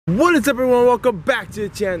What is up, everyone? Welcome back to the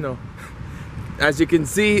channel. As you can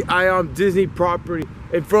see, I am Disney property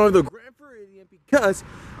in front of the Grand Floridian because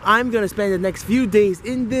I'm gonna spend the next few days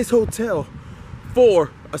in this hotel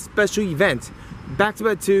for a special event,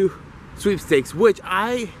 back-to-back 2 sweepstakes, which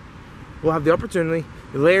I will have the opportunity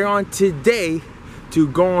later on today to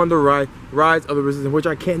go on the Rise of the Resistance, which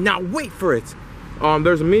I cannot wait for it.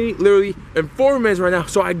 There's a meeting literally in 4 minutes right now,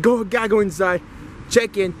 so I gotta go inside,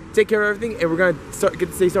 check in, take care of everything, and we're gonna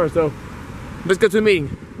get the day started. So let's go to the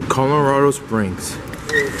meeting. Colorado Springs.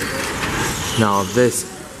 Now this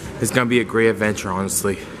is gonna be a great adventure,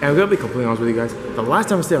 honestly. And I'm gonna be completely honest with you guys. The last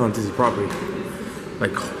time I stayed on Disney property,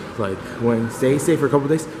 like when stay for a couple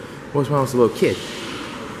days, was when I was a little kid.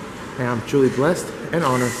 And I'm truly blessed and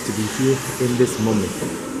honored to be here in this moment.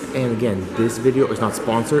 And again, this video is not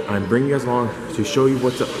sponsored. I'm bringing you guys along to show you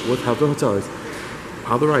how the hotel is,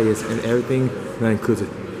 how the ride is, and everything that includes it.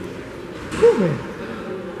 Whew, man.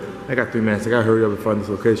 I got 3 minutes. I gotta hurry up and find this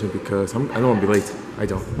location because I don't want to be late. I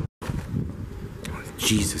don't. Oh,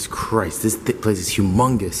 Jesus Christ, this place is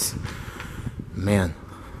humongous. Man.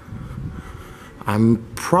 I'm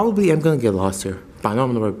gonna get lost here. But I know I'm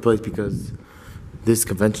in the right place because this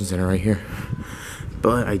convention center right here.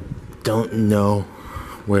 But I don't know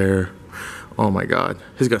where. Oh my God.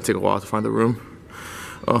 It's gonna take a while to find the room.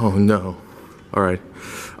 Oh no. Alright.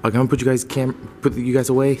 I'm gonna put you guys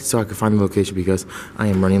away so I can find the location because I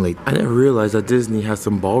am running late. I didn't realize that Disney has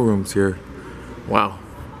some ballrooms here. Wow.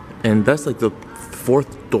 And that's like the 4th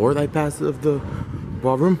door that I passed of the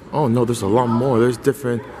ballroom. Oh no, there's a lot more. There's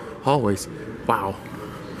different hallways. Wow.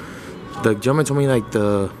 The gentleman told me like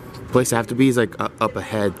the place I have to be is like up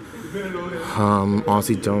ahead.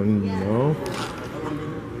 Honestly don't know.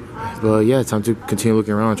 But yeah, it's time to continue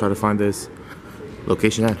looking around and try to find this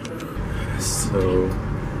location at. So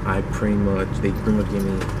they pretty much gave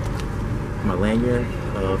me my lanyard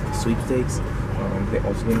of the sweepstakes. They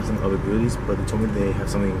also gave me some other goodies, but they told me they have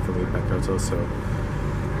something for me back there. So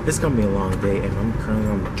it's gonna be a long day, and I'm currently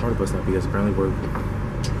on the charter bus now because apparently we're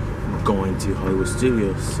going to Hollywood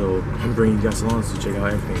Studios. So I'm bringing you guys along to check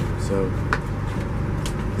out everything. So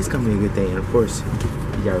it's gonna be a good day, and of course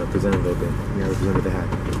you gotta represent a little bit. You gotta represent with the hat.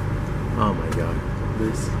 Oh my God,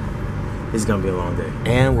 this is gonna be a long day.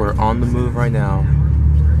 And we're on the move right now.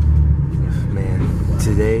 Man,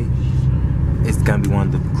 today is gonna be one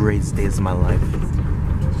of the greatest days of my life.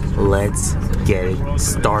 Let's get it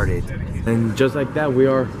started. And just like that, we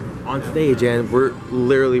are on stage and we're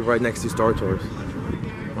literally right next to Star Tours.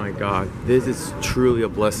 My God, this is truly a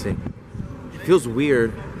blessing. It feels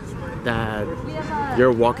weird that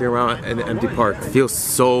you're walking around in an empty park. It feels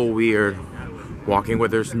so weird walking where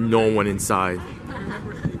there's no one inside.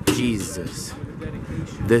 Jesus,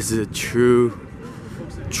 this is a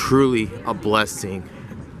truly a blessing,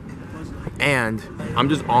 and I'm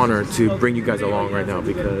just honored to bring you guys along right now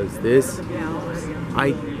because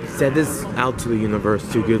I said this out to the universe,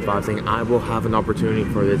 to good vibes, saying I will have an opportunity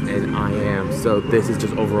for this, and I am. So this is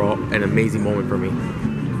just overall an amazing moment for me.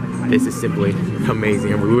 This is simply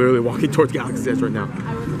amazing, and we're literally walking towards Galaxy's Edge right now.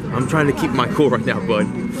 I'm trying to keep my cool right now, but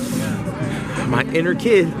my inner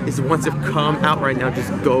kid is wants to come out right now,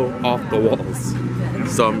 just go off the walls.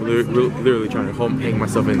 So I'm literally trying to hang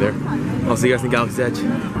myself in there. I'll see you guys in Galaxy's Edge.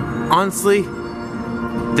 Honestly,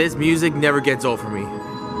 this music never gets old for me.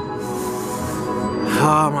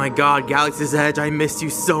 Oh my God, Galaxy's Edge, I missed you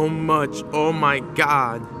so much. Oh my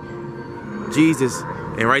God. Jesus.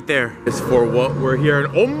 And right there is for what we're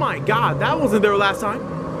hearing. Oh my God, that wasn't there last time.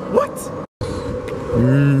 What?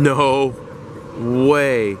 No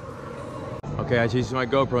way. Okay, I changed my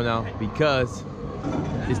GoPro now because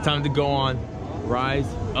it's time to go on Rise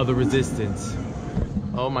of the Resistance.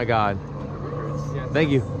 Oh my God. Thank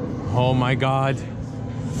you. Oh my God.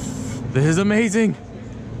 This is amazing.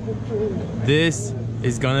 This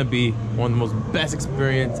is gonna be one of the most best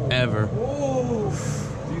experience ever.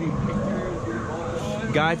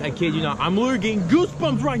 Guys, I kid you not, I'm literally getting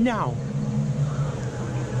goosebumps right now.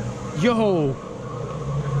 Yo,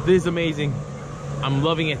 this is amazing. I'm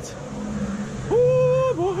loving it.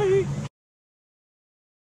 Oh boy.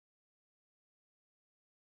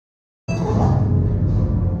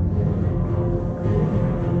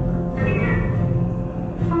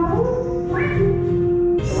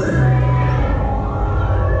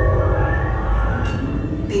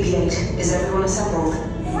 BB-8, is everyone assembled?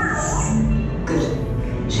 Good.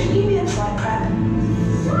 Should we be in flight prep?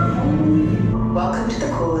 Welcome to the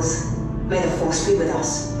cause. May the force be with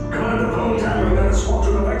us. Commander Poltan and a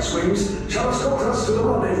squadron of X-Wings shall escort us to the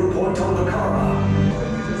rendezvous point on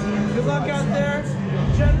Dakara. Good luck out there.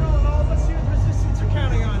 General and all of us here at Resistance are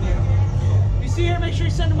counting on you. If you see her, make sure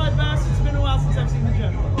you send her my best. It's been a while since I've seen the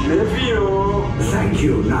General. Thank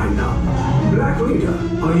you, 9-Up. Black Leader,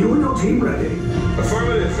 are you and your team ready?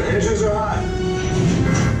 Affirmative. Engines are hot.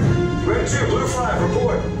 Red 2, Blue 5,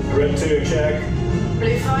 report. Red 2, check.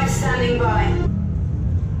 Blue 5 standing by.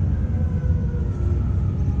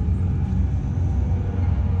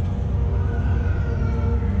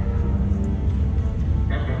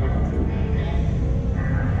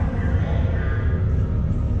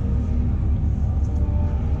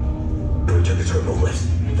 To the terminal lift,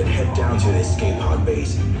 then head down to the escape pod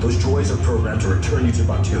base. Those droids are programmed to return you to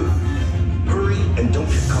Batu. Hurry and don't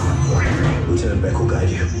get caught. Lieutenant Beck will guide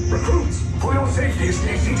you. Recruits, for your safety,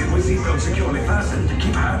 stay seated with seatbelts securely fastened.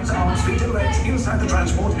 Keep hands, arms, feet, and legs inside the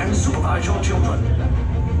transport and supervise your children.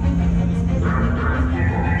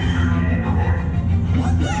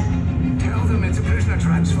 Tell them it's a prisoner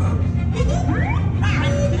transfer.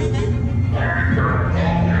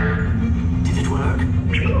 Did it work?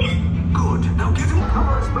 Good. Now get him.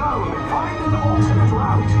 Cover is blown. Find an alternate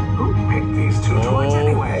route. Who picked these two droids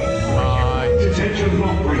anyway? Attention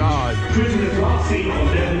block breach. Prisoners last seen on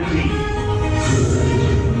level D.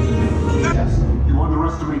 Yes. You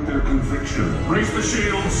underestimate their conviction. Raise the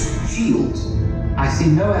shields. Shields? I see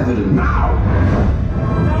no evidence. Now!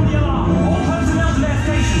 Sound the alarm! All personnel to their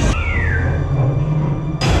stations!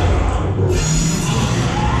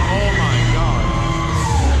 Oh my god.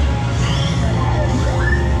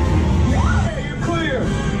 You're clear!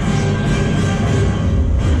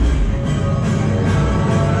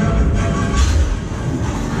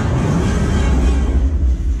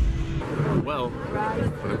 Well,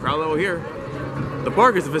 for the crowd level here, the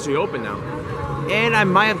park is officially open now. And I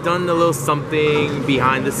might have done a little something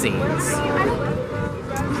behind the scenes.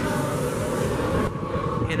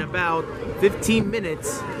 In about 15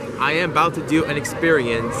 minutes, I am about to do an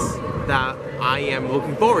experience that I am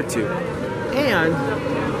looking forward to. And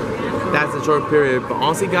that's a short period, but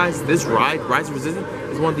honestly guys, this ride, Rise of Resistance,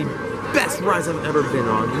 is one of the best rides I've ever been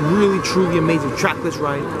on. Really, truly amazing trackless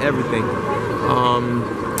ride, everything.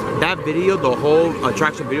 That video, the whole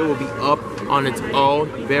attraction video, will be up on its own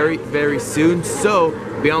very, very soon. So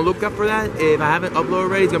be on the lookout for that. If I haven't uploaded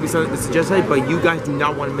already, it's gonna be something to suggest, but you guys do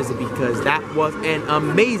not want to miss it because that was an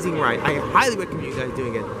amazing ride. I highly recommend you guys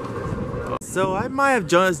doing it. So I might have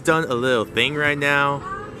just done a little thing right now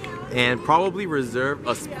and probably reserve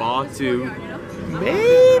a spot to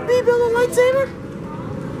maybe build a lightsaber.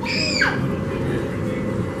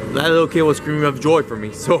 That little kid was screaming of joy for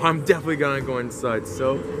me, so I'm definitely gonna go inside.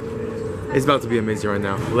 So it's about to be amazing right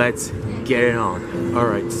now. Let's get it on.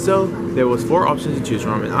 Alright, so there was 4 options to choose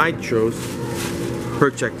from and I chose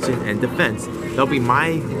protection and defense. That'll be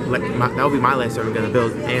my lightsaber I'm gonna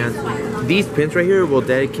build, and these pins right here will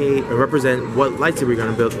represent what lightsaber you're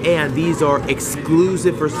gonna build, and these are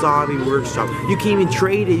exclusive for Sabi Workshop. You can't even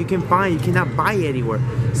trade it, you cannot buy it anywhere.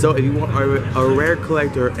 So if you want a rare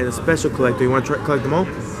collector and a special collector, you want to collect them all,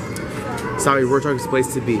 Sabi Workshop is the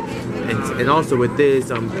place to be. And also with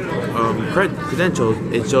this credentials,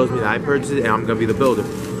 it shows me that I purchased it and I'm gonna be the builder.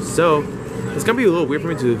 So it's gonna be a little weird for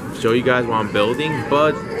me to show you guys what I'm building,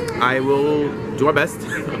 but I will do my best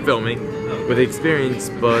filming with experience.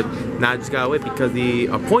 But now I just gotta wait because the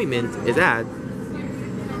appointment is at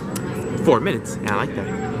 4 minutes, and I like that.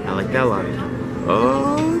 I like that a lot.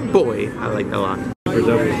 Oh boy, I like that a lot. You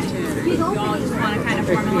all just want to kind of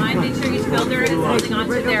form a line. Make sure each builder is holding on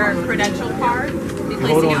to their credential card. Be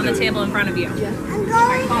placing it on the table in front of you. Come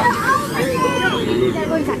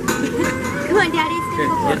on, Daddy. Okay,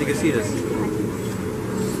 you have to go see this.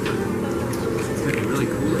 It's looking really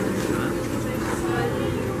cool.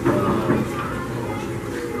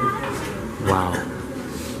 Wow.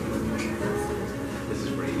 This is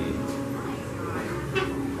pretty neat.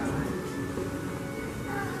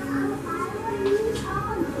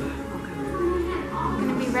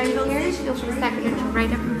 Right here, you'll put a second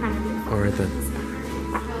right up in front of you. Alright then.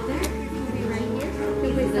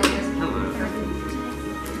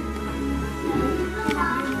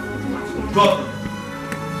 Welcome.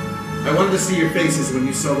 I wanted to see your faces when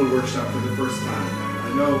you saw the workshop for the first time. I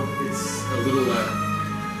know it's a little,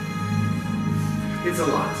 it's a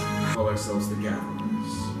lot. We call ourselves the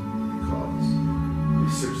Gatherers because we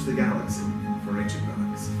search the galaxy for ancient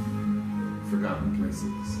relics, forgotten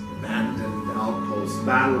places, abandoned outposts,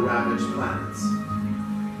 battle-ravaged planets.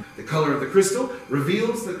 The color of the crystal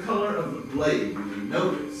reveals the color of the blade we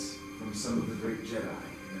notice from some of the great Jedi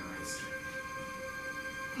in our history.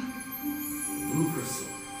 Blue crystal,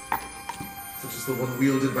 such as the one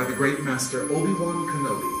wielded by the great master Obi-Wan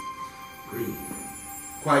Kenobi. Green,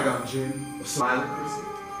 Qui-Gon Jinn, a silent crystal.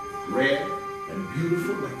 Red and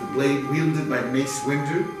beautiful like the blade wielded by Mace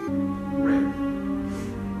Windu. Red.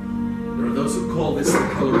 There are are those who call this the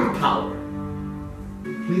color of power.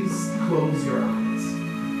 Please close your eyes.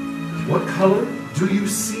 What color do you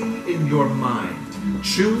see in your mind?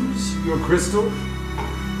 Choose your crystal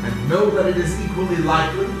and know that it is equally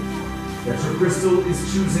likely that your crystal is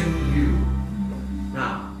choosing you.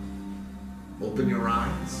 Now, open your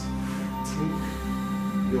eyes.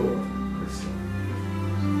 Take your crystal.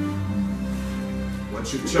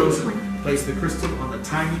 Once you've chosen, place the crystal on the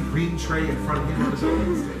tiny green tray in front of you on the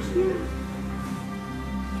building station.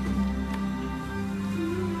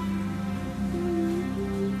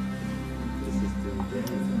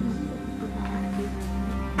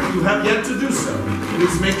 You have yet to do so.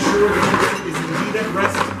 Please make sure the crystal is indeed at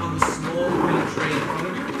rest on the small green tray in front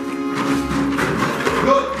of you.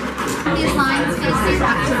 Good. These lines facing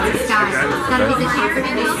up to the sky. That'll be the shape of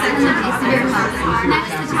your face and the face of your mouth.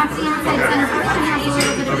 Next, the top of the inside center portion has a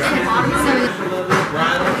little bit of tip.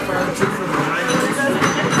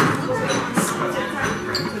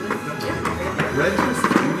 Red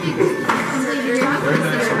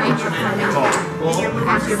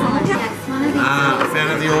a fan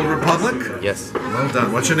of the Old Republic? Yes. Well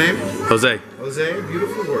done. What's your name? Jose. Jose,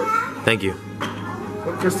 beautiful work. Thank you.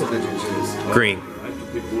 What crystal did you choose? Green.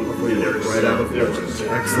 Right out of fortune.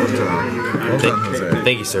 Excellent job. Well done, Jose.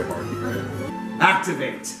 Thank you, sir.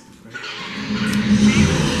 Activate.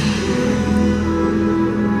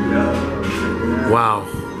 Wow.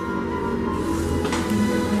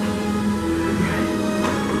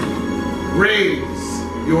 Raise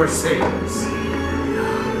your sabers.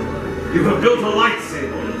 You have built a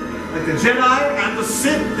lightsaber. Like the Jedi and the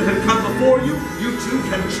Sith that have come before you, you too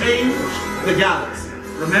can change the galaxy.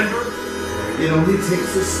 Remember, it only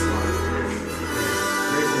takes a spark.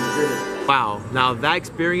 Wow. Now that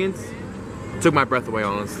experience took my breath away,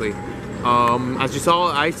 honestly. As you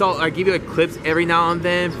saw, I give you like clips every now and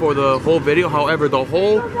then for the whole video. However, the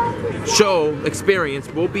whole show experience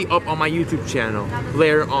will be up on my YouTube channel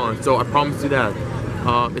later on. So I promise you that.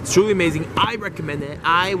 It's truly amazing. I recommend it.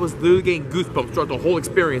 I was literally getting goosebumps throughout the whole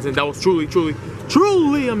experience, and that was truly, truly,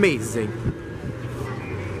 truly amazing.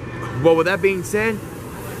 Well, with that being said,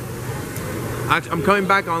 I'm coming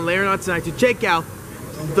back on later on tonight to check out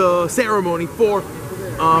the ceremony for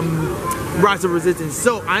Rise of Resistance.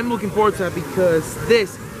 So I'm looking forward to that because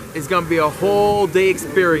this is gonna be a whole day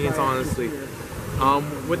experience, honestly.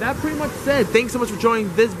 With that pretty much said, thanks so much for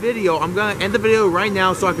joining this video. I'm gonna end the video right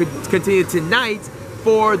now so I could continue tonight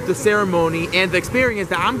for the ceremony and the experience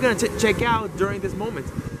that I'm gonna check out during this moment.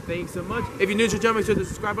 Thanks so much. If you're new to the channel, make sure to hit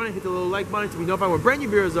the subscribe button, hit the little like button to be notified when brand new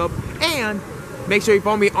videos up, and make sure you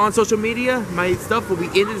follow me on social media. My stuff will be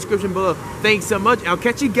in the description below. Thanks so much. I'll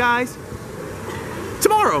catch you guys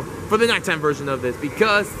tomorrow for the nighttime version of this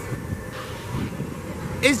because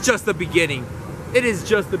it's just the beginning. It is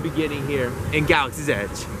just the beginning here in Galaxy's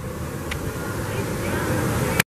Edge.